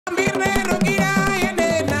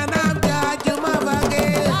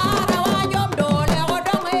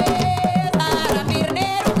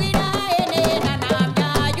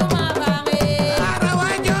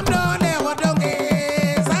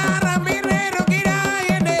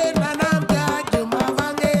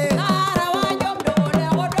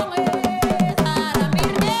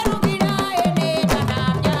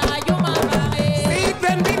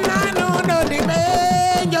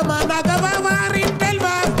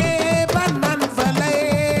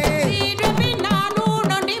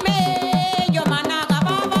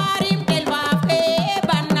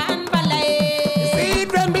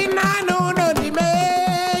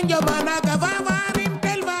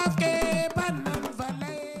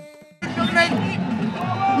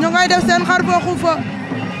ñu ngay def seen xar fo xufa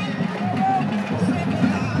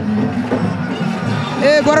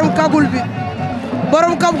borom kagul bi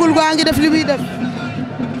borom kagul gaa ngi def li muy def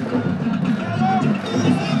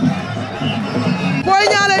Boy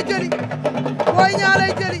Niang lay jëli Boy Niang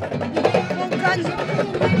lay jëli moom kañ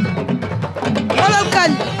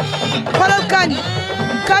xoolal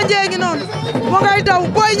kañjee ngi noonu mo ngay daw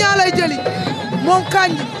Boy Niang lay jëli moom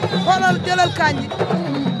kañ xoolal jëlal kañ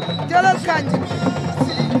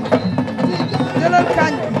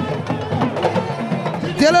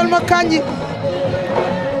jëlal ma kañ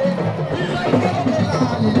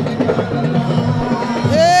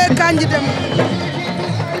kañ dem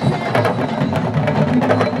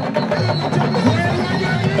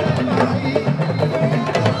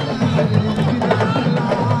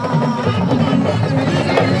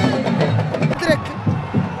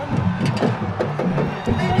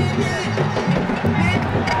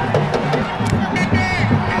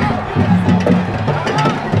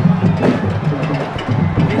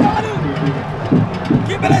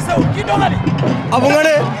abu nga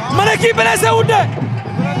ne ma ne kii blessé wu de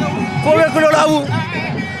foo wekk loolu abu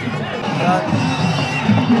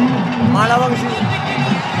Malaw ang si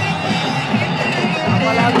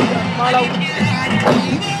Malaw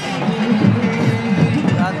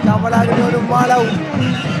tama lagi noonu Malaw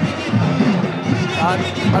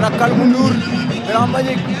manakal mundur Grand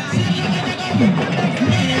Mbagnick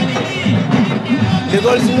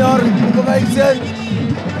Dégol Senior ko may seen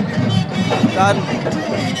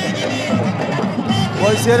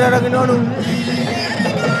Boy Séeréer ak noonu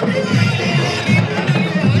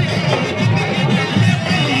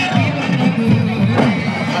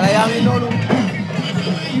xale yaa ngi noonu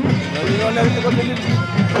ñoo nekk ci ko nit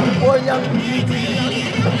Boy Niang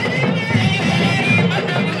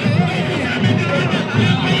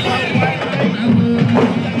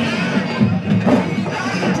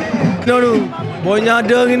noonu Boy Niang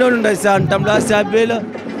 2 ngi noonu ndeysaan tam la sabe la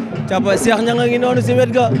capa Cheikh Niang ngi noonu si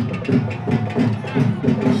wet ga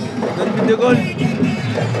Dégol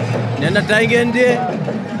nee na tay ngeen dee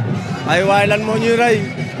ay waay lan moo ñuy rey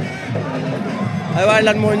ay waay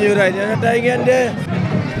lan moo ñuy rey nee na tay ngeen dee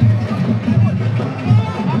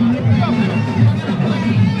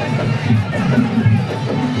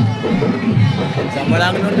Zambala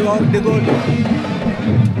ngi noonu di wax Dégol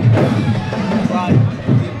waay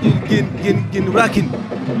gin rakin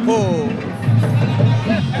oh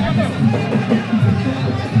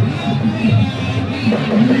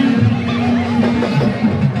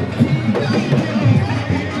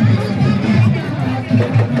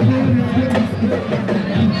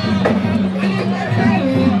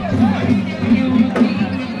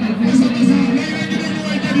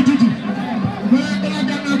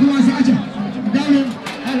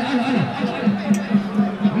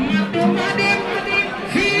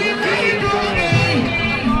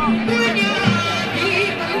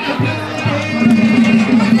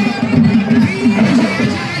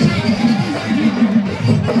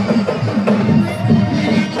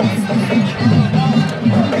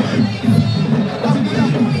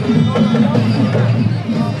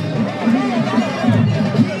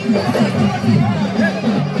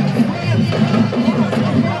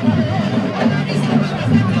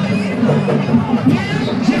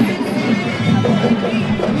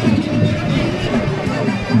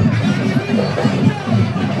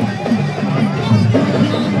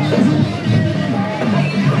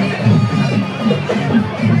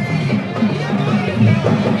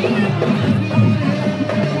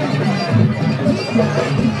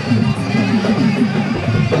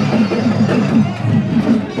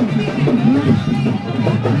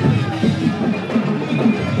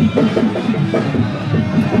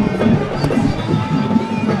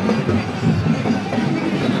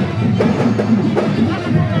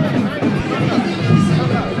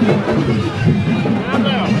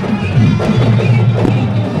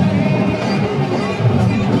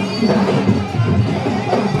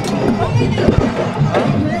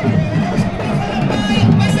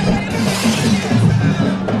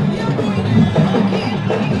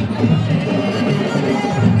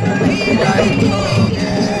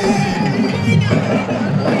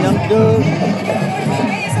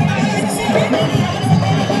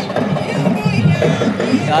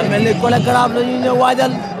daa mel ni Collé Garaaf la ñuy ñëw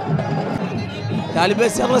waajal taalibe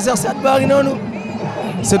Cheikh la Cheikh Sat baa ngi noonu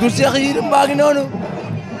sëtu Cheikh Yirim baa ngi noonu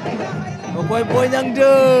o koy Boy Niang 2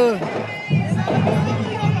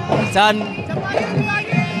 san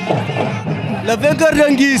le vainqueur de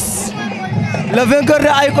Nguiss le vainqueur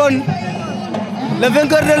de Aykon le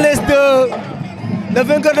vainqueur de l'Est 2 le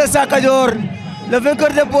vainqueur de Sakadior le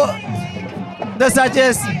vainqueur de Sa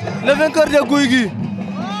Thiès, le vainqueur de Gouy Gui,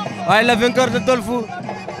 waaye le vainqueur de Dolfou,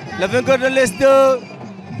 le vainqueur de l'Est 2,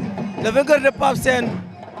 le vainqueur de Pape Sène,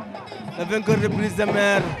 le vainqueur de Brise de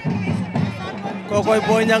Mer, kookoy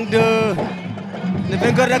Boy Niang 2, le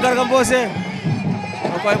vainqueur de Garga Mbossé,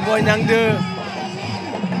 kookoy Boy Niang 2.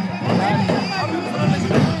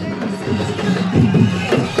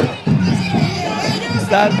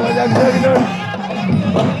 Saan Boy Niang 2 gi noonu.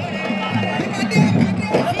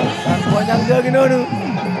 Saan Boy Niang 2 gi noonu.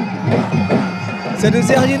 Seydou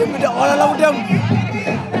Cheikh yi mu de xoolal la mu dem.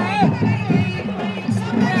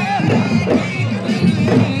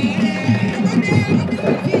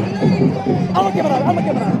 Ama caméra.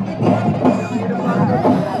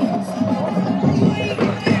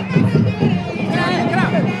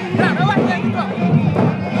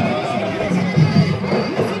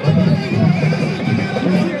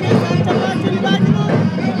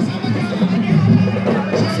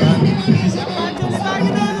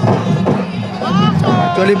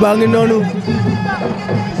 Toli baa ngi noonu.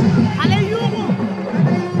 Xale yuuxu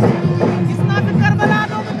gis naa fi Karbala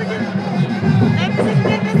doomu Pikine ay Pikine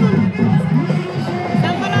ngeen desul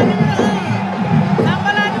Zambala numéro 1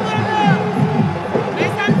 Zambala numéro 2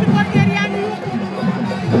 ndeysaan fi portier yaa ngi yuuxu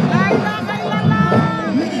laa ilaaha illallah.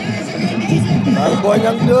 Boy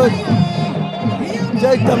Niang 2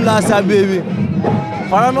 cey tam laa sa bébi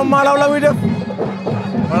xoolal ma Malaw la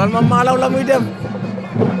muy def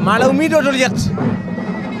Malaw mi dootul yet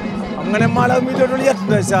xam nga ne Malaw mi dootul yet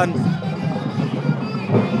ndeysaan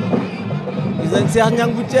gis nañ Cheikh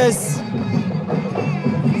Niang bu Thiès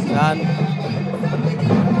saan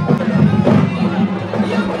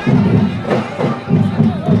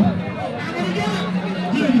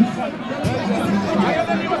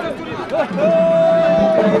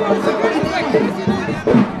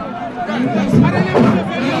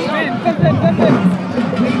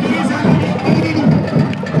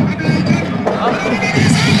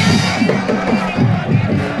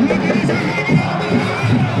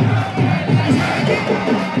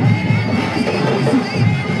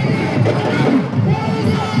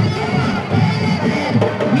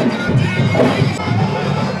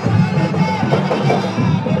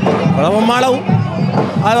wala ma Malaw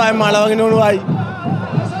ay waay Malaw a ngi noonu waay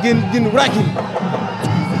gin rakin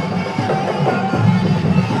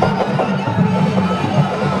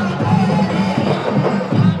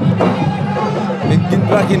gin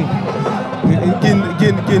rakin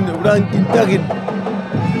gin tagin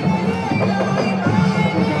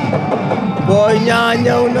Boy Niang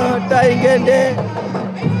ñëw na tay ngeen de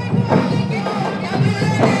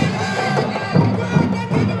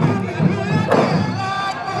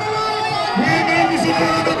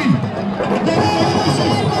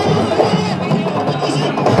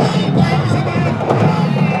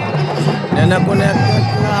na ku nekk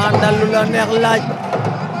nga àndal lu la neex laaj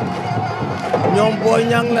ñoom Boy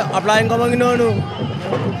Niang la Ablaye Ngom a ngi noonu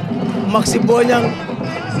Maxi Boy Niang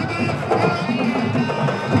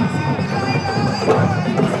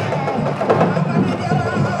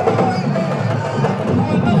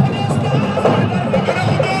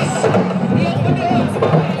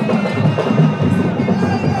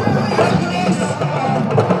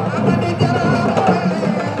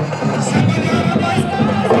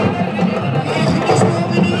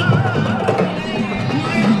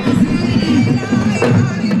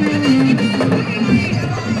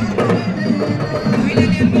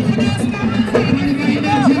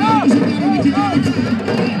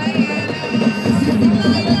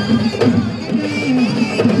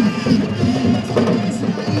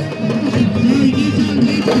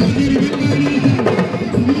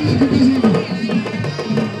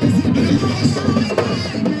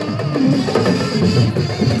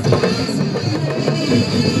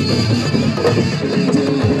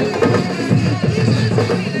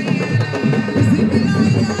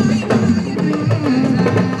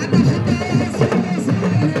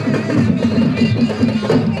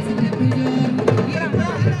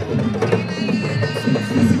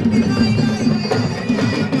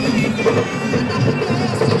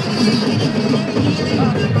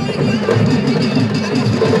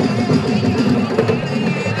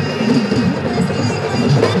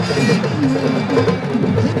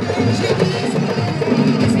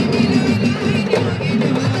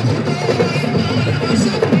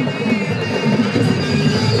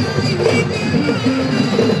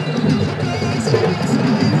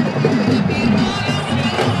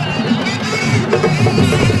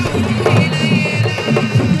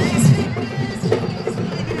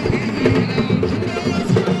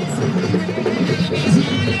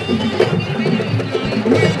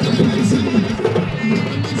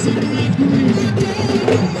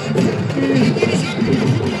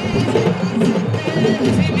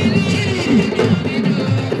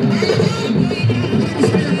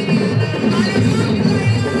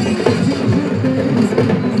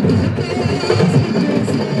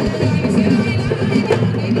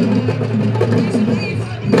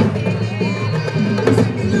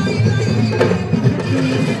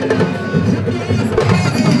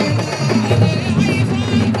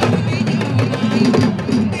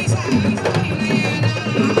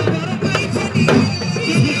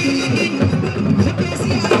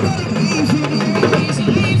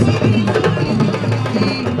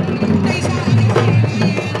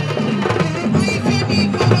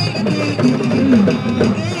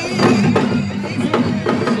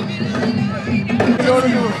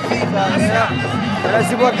ana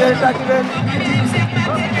supporter tàcc leen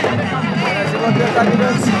ana supporter tàcc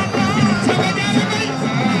leen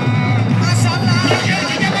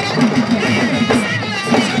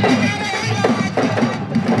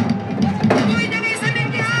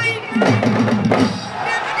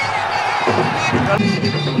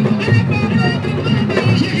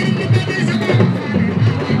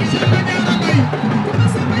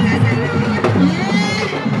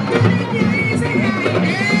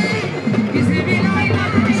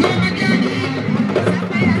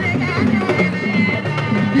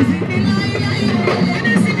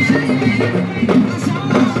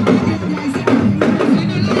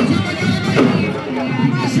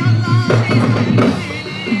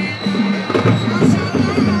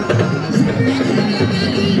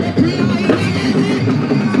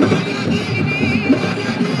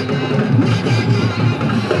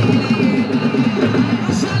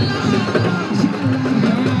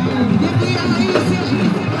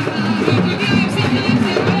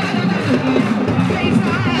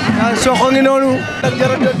Sokh ngi noonu ak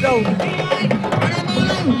Diarra daw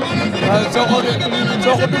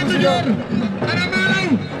Sokh dugg si na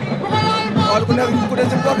xool ku nekk ku des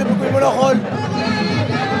si porte bi kuy mën a xool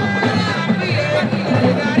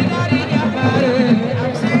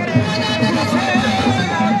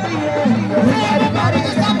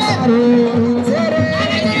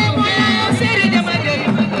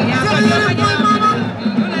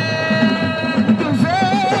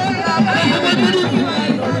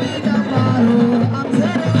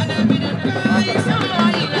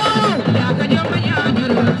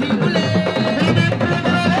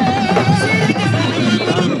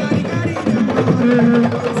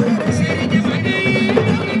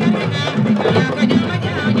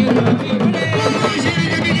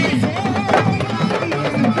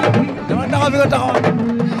dama taxaw fi nga taxaw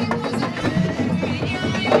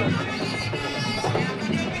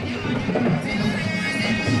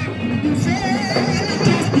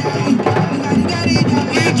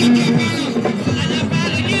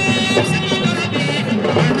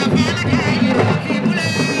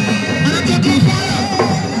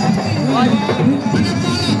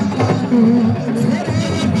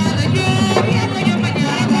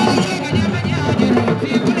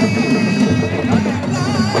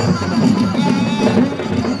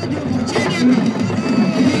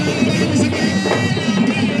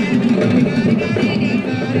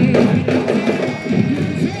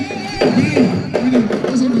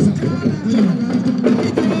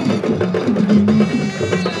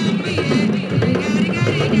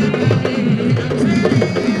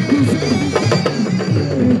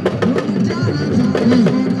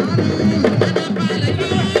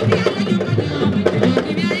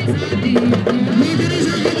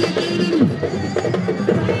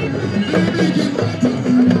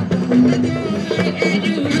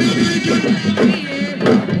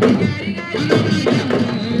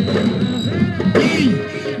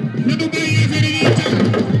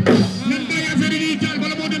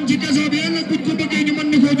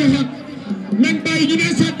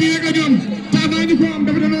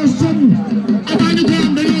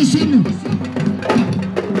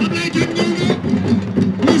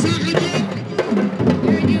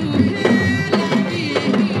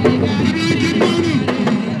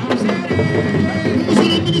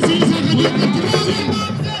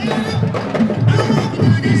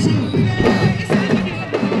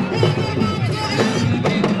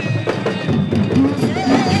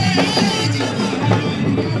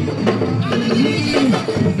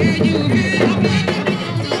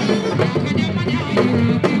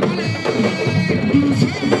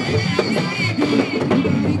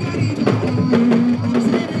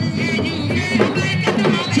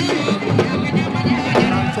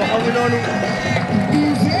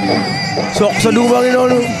Sokh sa dugub a ngi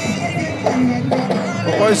noonu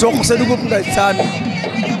koy Sokh sa dugub ndeysaan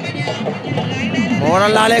moo war a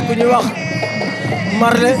laale ku ñuy wax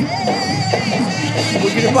marle bu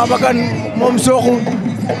gis Babakan moom Sokh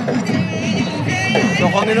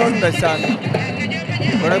a ngi noonu ndeysaan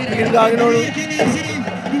kon ak Pikine gaa ngi noonu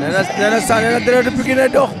nee na deretu Pikine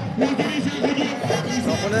ay dox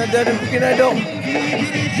Sokh nee na deretu Pikine ay dox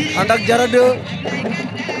ànd ak Diarra 2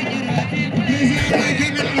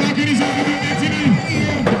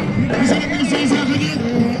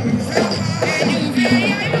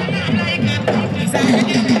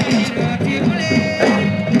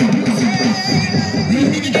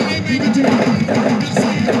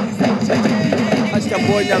 acca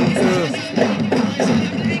Boy Niang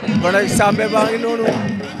kon ak Sambe baa ngi noonu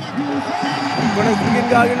kon ak Pikine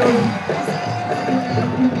gaa ngi noonu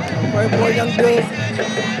koy Boy Niang 2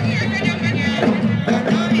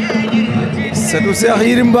 setu Cheikh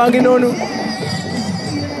Yirim baa ngi noonu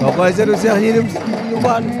kokoy setu Cheikh Yirim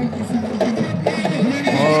Ndoumbane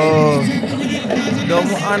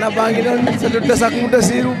doomu Ana baa ngi noonu setu des ak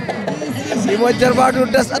Mudasiru si mooy jarbaatu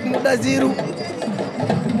des ak Mudasiru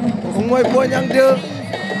kooku mooy Boy Niang 2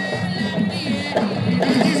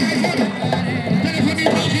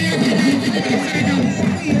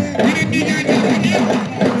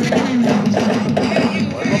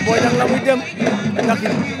 Boy Niang la muy dem ñàkk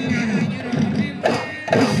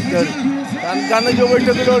kan Gana Diop ay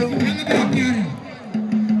tëgg loolu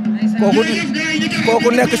kooku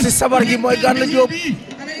nekk ci sabar gi mooy Gana Diop